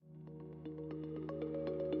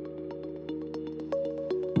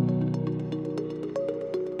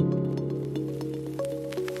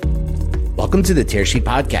Welcome to the Tearsheet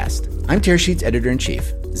Podcast. I'm Tearsheet's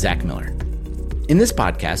editor-in-chief, Zack Miller. In this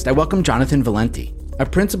podcast, I welcome Jonathan Valenti, a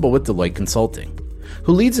principal with Deloitte Consulting,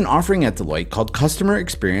 who leads an offering at Deloitte called Customer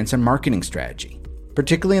Experience and Marketing Strategy,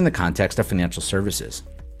 particularly in the context of financial services.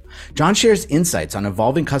 John shares insights on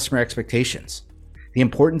evolving customer expectations, the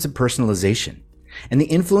importance of personalization, and the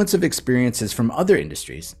influence of experiences from other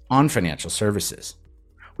industries on financial services.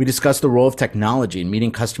 We discuss the role of technology in meeting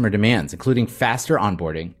customer demands, including faster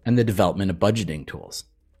onboarding and the development of budgeting tools.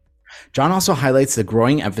 John also highlights the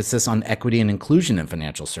growing emphasis on equity and inclusion in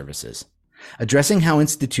financial services, addressing how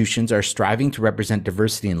institutions are striving to represent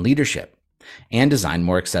diversity in leadership and design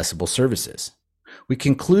more accessible services. We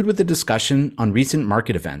conclude with a discussion on recent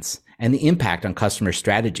market events and the impact on customer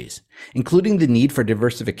strategies, including the need for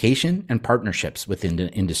diversification and partnerships within the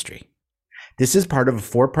industry. This is part of a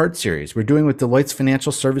 4-part series we're doing with Deloitte's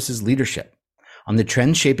financial services leadership on the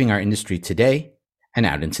trends shaping our industry today and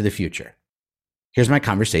out into the future. Here's my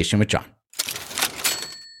conversation with John.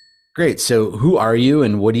 Great. So who are you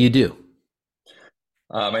and what do you do?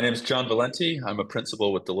 My name is John Valenti. I'm a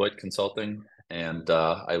principal with Deloitte Consulting, and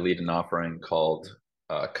I lead an offering called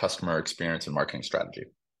Customer Experience and Marketing Strategy.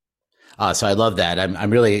 So I love that.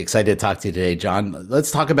 I'm really excited to talk to you today, John.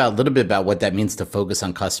 Let's talk about a little bit about what that means to focus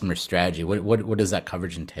on customer strategy. What does that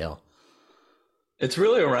coverage entail? It's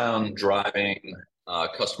really around driving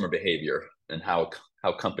customer behavior and how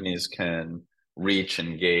companies can reach,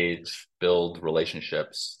 engage, build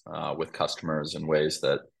relationships with customers in ways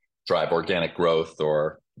that drive organic growth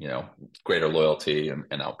or greater loyalty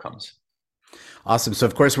and outcomes. Awesome. So,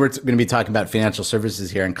 of course, we're going to be talking about financial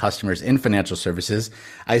services here and customers in financial services.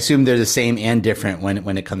 I assume they're the same and different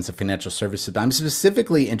when it comes to financial services. But I'm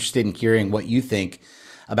specifically interested in hearing what you think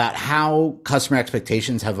about how customer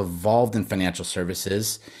expectations have evolved in financial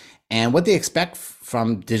services and what they expect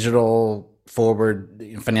from digital forward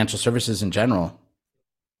financial services in general.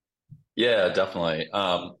 Yeah, definitely.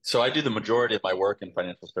 So I do the majority of my work in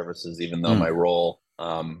financial services, even though my role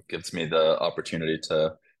gives me the opportunity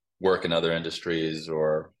to work in other industries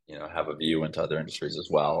or have a view into other industries as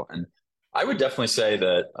well. And I would definitely say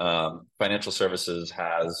that financial services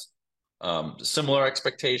has similar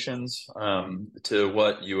expectations to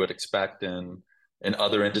what you would expect in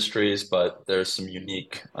other industries, but there's some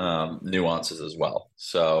unique nuances as well.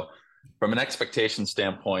 So from an expectation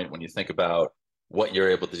standpoint, when you think about what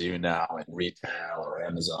you're able to do now in retail or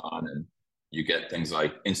Amazon, and you get things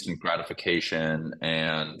like instant gratification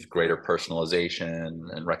and greater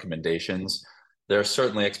personalization and recommendations. There are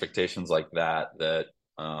certainly expectations like that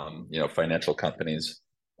financial companies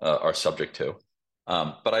are subject to.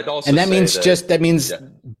 But I'd also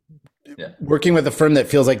working with a firm that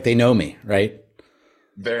feels like they know me, right?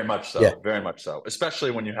 Very much so. Yeah. Very much so.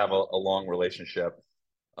 Especially when you have a long relationship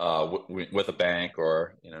with a bank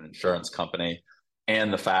or an insurance company.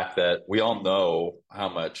 And the fact that we all know how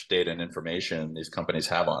much data and information these companies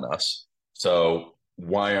have on us. So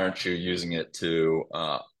why aren't you using it to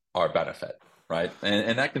our benefit, right?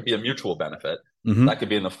 And that could be a mutual benefit. Mm-hmm. That could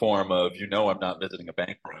be in the form of, I'm not visiting a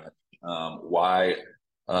bank branch. Why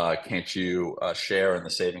can't you share in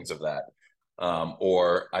the savings of that?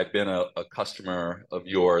 Or I've been a customer of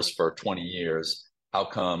yours for 20 years. How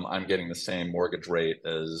come I'm getting the same mortgage rate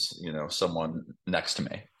as, someone next to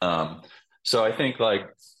me? So I think like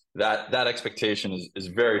that expectation is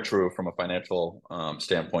very true from a financial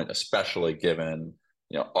standpoint, especially given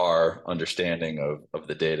our understanding of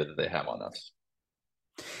the data that they have on us.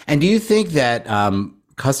 And do you think that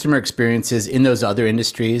customer experiences in those other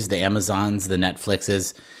industries, the Amazons, the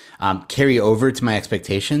Netflixes, carry over to my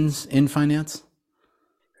expectations in finance?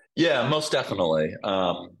 Yeah, most definitely.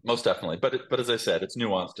 But as I said, it's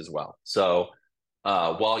nuanced as well. So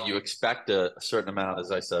while you expect a certain amount,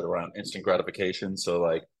 as I said, around instant gratification. So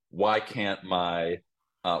like, why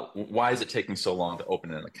is it taking so long to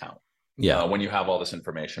open an account? Yeah. When you have all this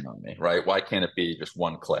information on me, right? Why can't it be just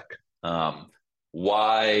one click?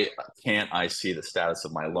 Why can't I see the status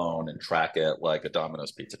of my loan and track it like a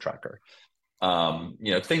Domino's pizza tracker?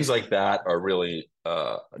 Things like that are really,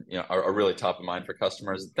 are really top of mind for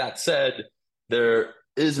customers. That said, there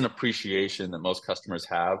is an appreciation that most customers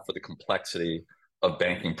have for the complexity of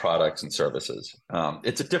banking products and services.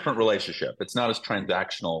 It's a different relationship. It's not as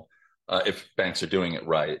transactional if banks are doing it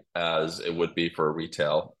right as it would be for a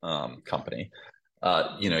retail company.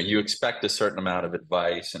 You expect a certain amount of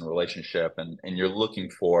advice and relationship, and you're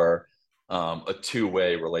looking for a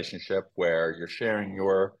two-way relationship where you're sharing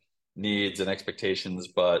your needs and expectations,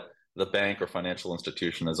 but the bank or financial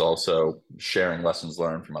institution is also sharing lessons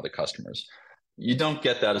learned from other customers. You don't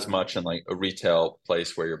get that as much in like a retail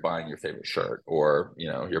place where you're buying your favorite shirt or,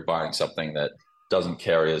 you're buying something that doesn't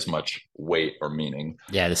carry as much weight or meaning.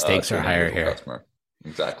 Yeah, the stakes To are an higher individual here. customer.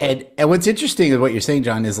 Exactly. And what's interesting is what you're saying,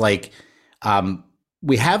 John, is like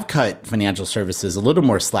we have cut financial services a little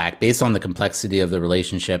more slack based on the complexity of the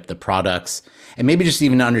relationship, the products, and maybe just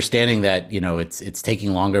even understanding that, you know, it's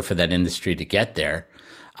taking longer for that industry to get there.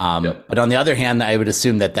 Yep. But on the other hand, I would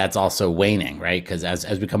assume that that's also waning, right? Because as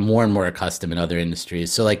we become more and more accustomed in other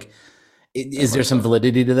industries. So like, Very is there much some so.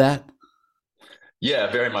 validity to that?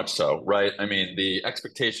 Yeah, very much so. Right. I mean, the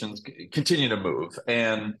expectations continue to move,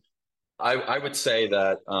 and I would say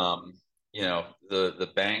that the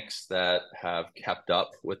banks that have kept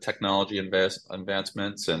up with technology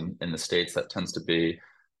advancements, and in the states that tends to be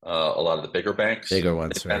a lot of the bigger banks. Bigger They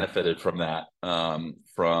ones, right? benefited from that,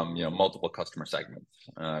 from multiple customer segments.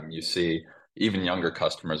 You see even younger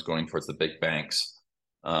customers going towards the big banks,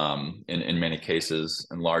 in many cases,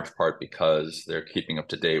 in large part because they're keeping up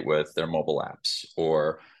to date with their mobile apps,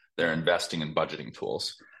 or they're investing in budgeting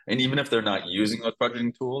tools. And even if they're not using those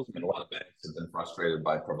budgeting tools, I mean, a lot of banks have been frustrated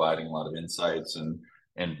by providing a lot of insights and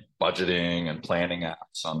budgeting and planning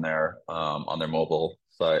apps on their mobile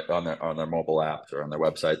site, on their mobile apps or on their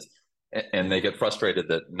websites, and they get frustrated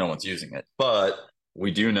that no one's using it. But we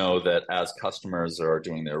do know that as customers are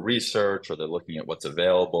doing their research or they're looking at what's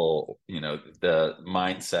available, the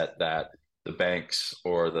mindset that the banks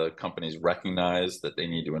or the companies recognize that they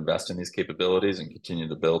need to invest in these capabilities and continue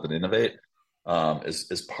to build and innovate,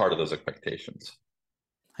 is part of those expectations.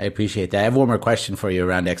 I appreciate that. I have one more question for you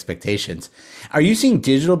around expectations. Are you seeing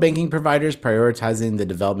digital banking providers prioritizing the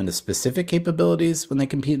development of specific capabilities when they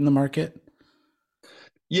compete in the market?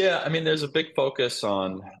 Yeah, I mean, there's a big focus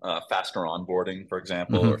on faster onboarding, for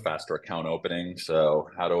example, or Mm-hmm. faster account opening. So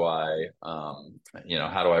how do I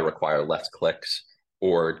require less clicks,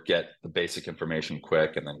 or get the basic information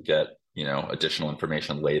quick and then get, additional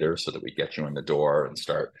information later so that we get you in the door and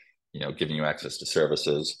start, giving you access to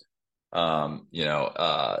services.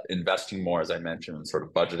 Investing more, as I mentioned, in sort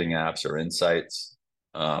of budgeting apps or insights,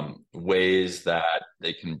 ways that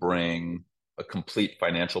they can bring a complete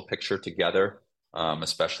financial picture together,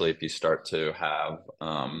 especially if you start to have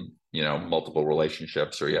multiple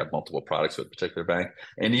relationships, or you have multiple products with a particular bank.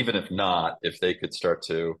 And even if not, if they could start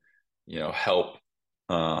to help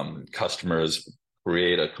customers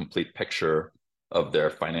create a complete picture of their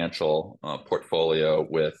financial portfolio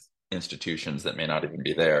with institutions that may not even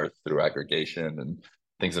be there, through aggregation and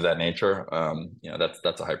things of that nature.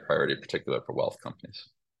 That's a high priority, particularly for wealth companies.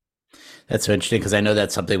 That's so interesting because I know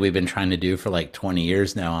that's something we've been trying to do for like 20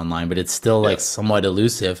 years now online, but it's still like Yeah. somewhat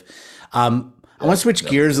elusive. I want Yeah. to switch Yeah.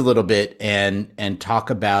 gears a little bit and talk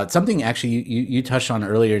about something actually you touched on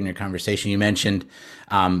earlier in your conversation. You mentioned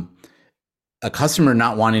a customer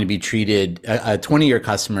not wanting to be treated, a 20-year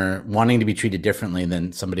customer wanting to be treated differently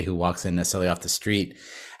than somebody who walks in necessarily off the street.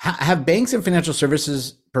 Have banks and financial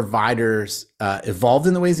services providers evolved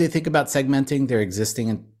in the ways they think about segmenting their existing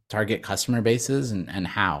and target customer bases, and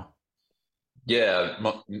how? Yeah,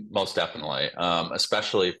 most definitely,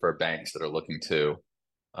 especially for banks that are looking to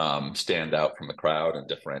stand out from the crowd and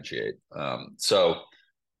differentiate. So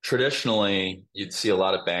traditionally, you'd see a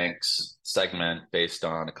lot of banks segment based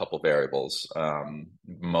on a couple variables,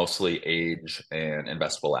 mostly age and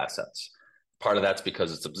investable assets. Part of that's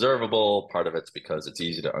because it's observable, part of it's because it's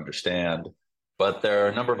easy to understand. But there are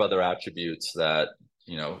a number of other attributes that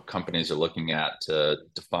companies are looking at to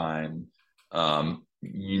define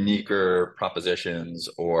uniquer propositions,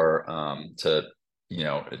 or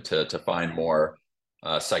to find more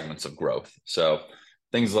segments of growth. So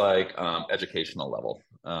things like educational level.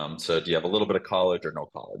 So do you have a little bit of college or no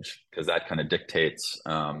college? Because that kind of dictates,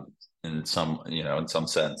 in some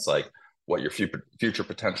sense, like what your future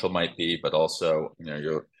potential might be, but also,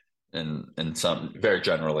 your in some, very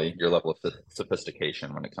generally, your level of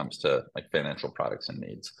sophistication when it comes to like financial products and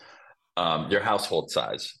needs. Your household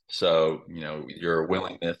size. So, your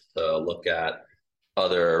willingness to look at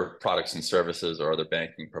other products and services or other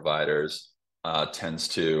banking providers tends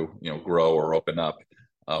to, grow or open up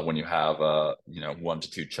when you have, 1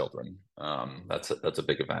 to 2 children. That's a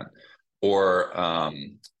big event. Or,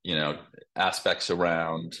 aspects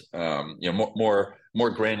around, more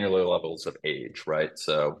granular levels of age, right?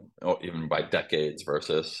 So even by decades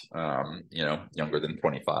versus, younger than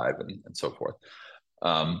 25, and so forth.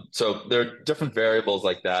 So there are different variables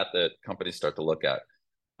like that that companies start to look at.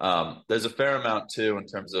 There's a fair amount too in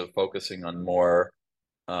terms of focusing on more,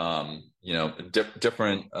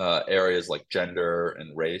 different areas like gender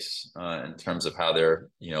and race, in terms of how they're,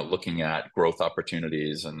 looking at growth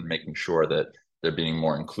opportunities and making sure that they're being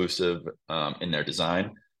more inclusive in their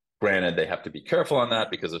design. Granted, they have to be careful on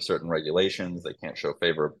that because of certain regulations. They can't show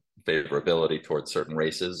favorability towards certain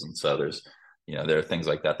races, and so there's there are things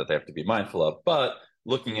like that they have to be mindful of. But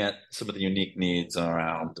looking at some of the unique needs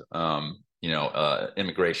around,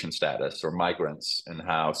 immigration status or migrants and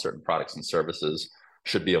how certain products and services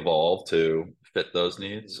should be evolved to fit those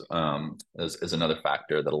needs is another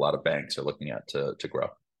factor that a lot of banks are looking at to grow.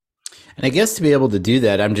 And I guess to be able to do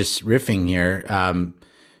that, I'm just riffing here.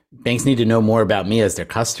 Banks need to know more about me as their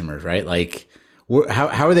customers, right? Like,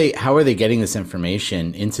 how are they getting this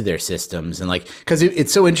information into their systems? And like, because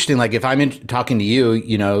it's so interesting. Like, if I'm talking to you,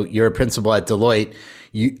 you're a principal at Deloitte.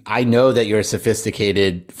 I know that you're a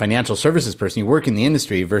sophisticated financial services person. You work in the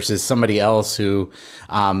industry versus somebody else who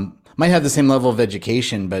might have the same level of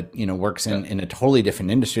education, but works in a totally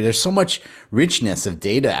different industry. There's so much richness of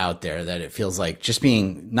data out there that it feels like just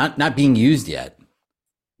being not being used yet.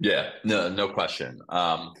 Yeah, no question.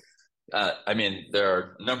 I mean, there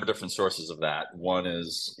are a number of different sources of that. One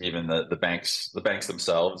is even the banks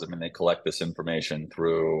themselves. I mean, they collect this information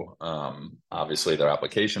through obviously their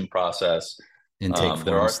application process. Intake forms,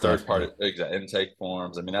 there are stuff, third-party intake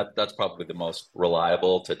forms. I mean, that's probably the most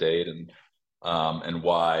reliable to date, and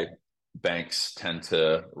why banks tend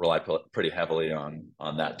to rely pretty heavily on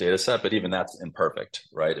that data set. But even that's imperfect,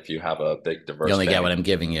 right? If you have a big diverse, you only bank, get what I'm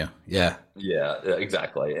giving you. Yeah,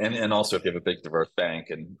 exactly. And also, if you have a big diverse bank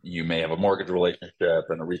and you may have a mortgage relationship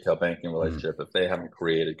and a retail banking relationship, if they haven't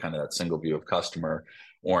created kind of that single view of customer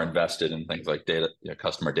or invested in things like data,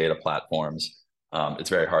 customer data platforms, it's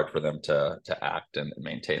very hard for them to act and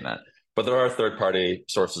maintain that. But there are third-party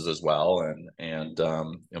sources as well, and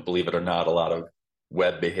believe it or not, a lot of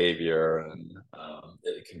web behavior, and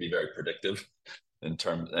it can be very predictive in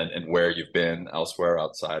terms and where you've been elsewhere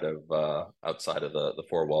outside of the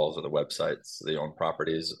four walls of the websites, the own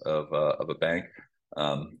properties of a bank,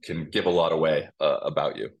 can give a lot away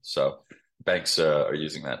about you. So banks are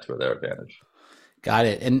using that to their advantage. Got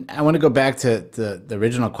it. And I want to go back to the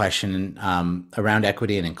original question around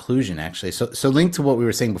equity and inclusion, actually. So linked to what we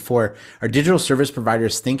were saying before, are digital service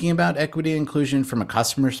providers thinking about equity and inclusion from a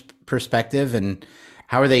customer's perspective, and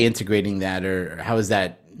how are they integrating that, or how is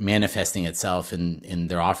that manifesting itself in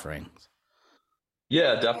their offerings?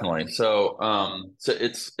 Yeah, definitely. So,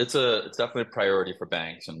 it's definitely a priority for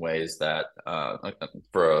banks in ways that,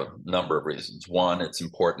 for a number of reasons. One, it's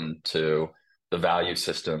important to the value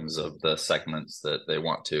systems of the segments that they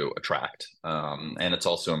want to attract, and it's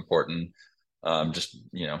also important, just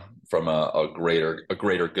from a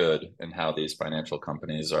greater good in how these financial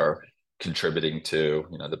companies are contributing to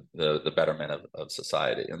the betterment of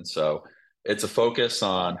society. And so it's a focus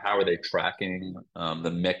on how are they tracking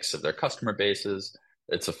the mix of their customer bases.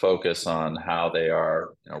 It's a focus on how they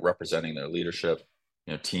are representing their leadership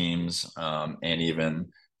teams, and even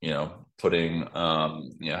putting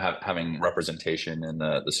having representation in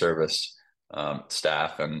the service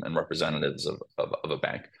staff and representatives of a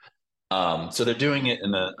bank. So they're doing it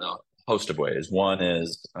in a host of ways. One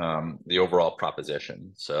is the overall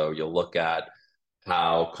proposition. So you'll look at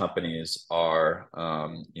how companies are,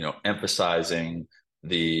 emphasizing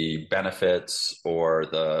the benefits or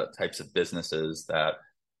the types of businesses that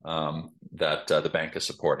the bank is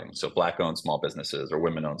supporting. So Black-owned small businesses or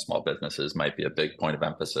women-owned small businesses might be a big point of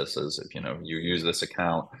emphasis. As if you use this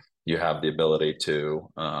account, you have the ability to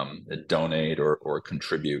donate or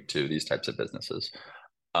contribute to these types of businesses.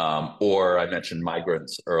 Or I mentioned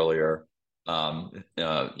migrants earlier.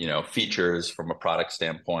 Features from a product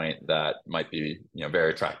standpoint that might be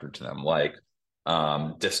very attractive to them, like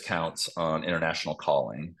discounts on international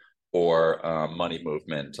calling, or money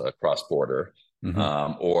movement cross border,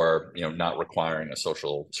 or not requiring a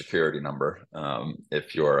social security number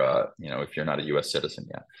if you're not a U.S. citizen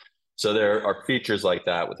yet. So there are features like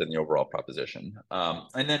that within the overall proposition,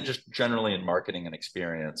 and then just generally in marketing and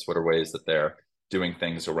experience, what are ways that they're doing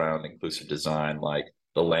things around inclusive design, like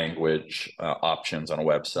the language options on a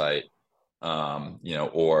website,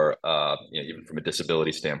 or even from a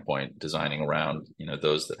disability standpoint, designing around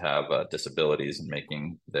those that have disabilities and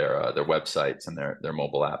making their websites and their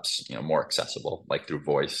mobile apps more accessible, like through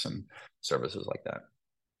voice and services like that.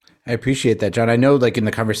 I appreciate that, John. I know, like in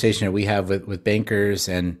the conversation that we have with bankers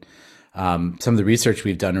and some of the research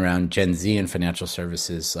we've done around Gen Z and financial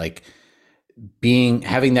services, like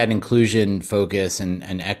having that inclusion focus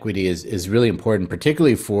and equity is really important,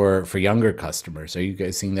 particularly for younger customers. Are you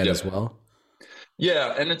guys seeing that as well?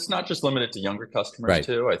 Yeah, and it's not just limited to younger customers right.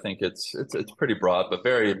 too. I think it's pretty broad, but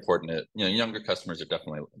very important. Younger customers are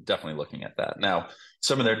definitely looking at that. Now,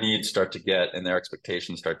 some of their needs start to get and their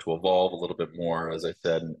expectations start to evolve a little bit more, as I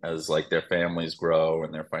said, as like their families grow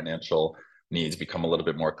and their financial needs become a little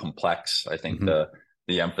bit more complex. I think the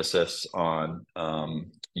emphasis on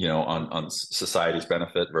on society's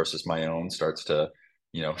benefit versus my own starts to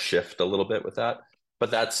shift a little bit with that.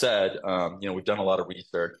 But that said, we've done a lot of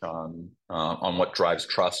research on what drives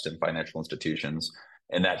trust in financial institutions,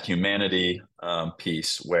 and that humanity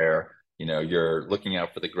piece where you're looking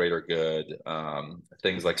out for the greater good,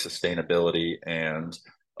 things like sustainability and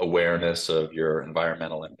awareness of your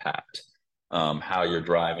environmental impact, how you're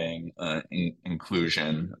driving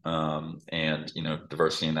inclusion, and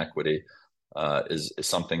diversity and equity is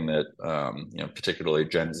something that particularly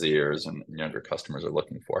Gen Zers and younger customers are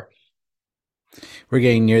looking for. We're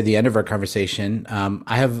getting near the end of our conversation.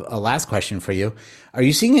 I have a last question for you. Are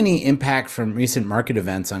you seeing any impact from recent market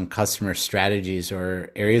events on customer strategies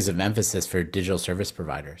or areas of emphasis for digital service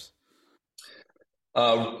providers?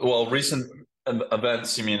 Well, recent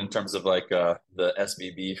events, you mean in terms of like the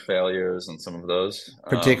SVB failures and some of those?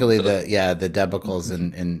 Particularly the debacles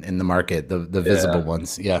in the market, the visible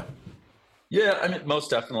ones. Yeah. Yeah, I mean, most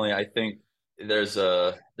definitely. I think there's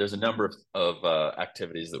a number of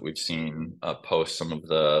activities that we've seen post some of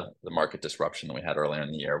the market disruption that we had earlier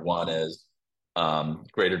in the year. One is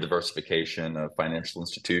greater diversification of financial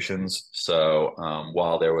institutions. So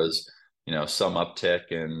while there was some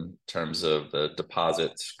uptick in terms of the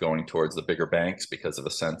deposits going towards the bigger banks because of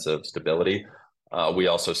a sense of stability, we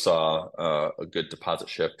also saw a good deposit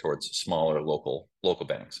shift towards smaller local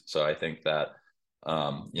banks. So I think that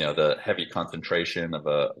the heavy concentration of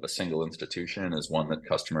a single institution is one that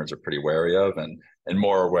customers are pretty wary of, and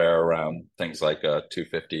more aware around things like a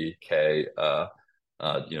 250K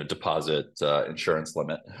deposit insurance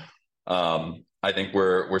limit. I think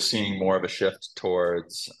we're seeing more of a shift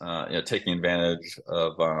towards taking advantage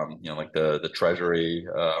of like the treasury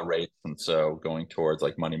rates, and so going towards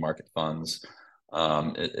like money market funds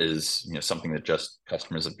is something that just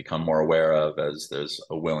customers have become more aware of as there's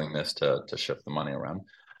a willingness to shift the money around.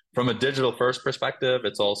 From a digital first perspective,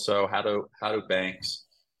 it's also how do banks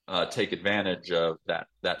take advantage of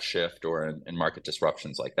that shift or in market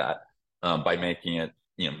disruptions like that by making it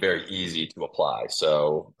very easy to apply.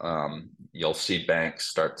 So you'll see banks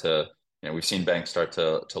start to we've seen banks start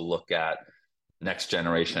to look at next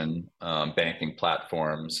generation banking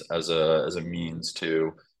platforms as a means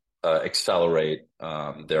to accelerate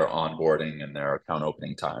their onboarding and their account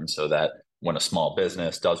opening time, so that when a small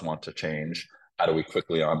business does want to change, how do we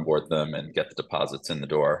quickly onboard them and get the deposits in the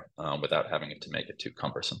door without having to make it too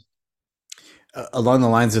cumbersome? Along the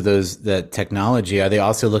lines of that technology, are they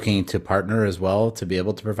also looking to partner as well to be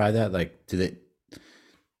able to provide that? Like, do they?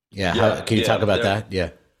 Yeah. Can you talk about that?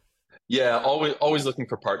 Yeah. Yeah. Always looking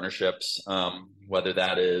for partnerships, whether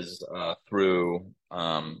that is through,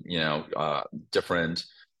 different,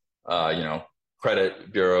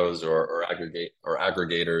 credit bureaus or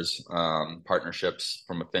aggregators, partnerships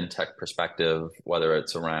from a fintech perspective, whether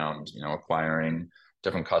it's around, acquiring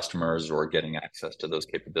different customers or getting access to those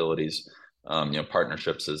capabilities.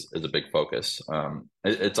 Partnerships is a big focus.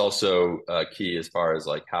 It's also key as far as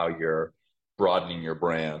like how you're broadening your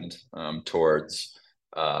brand towards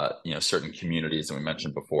certain communities that we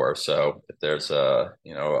mentioned before. So if there's a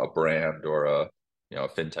brand or a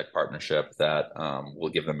fintech partnership that will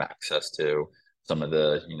give them access to some of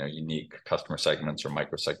the unique customer segments or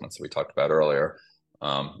micro segments that we talked about earlier,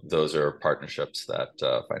 those are partnerships that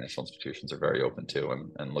financial institutions are very open to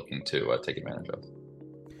and looking to take advantage of.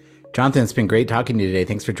 Jonathan, it's been great talking to you today.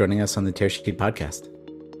 Thanks for joining us on the Tearsheet Podcast.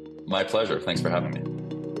 My pleasure. Thanks for having me.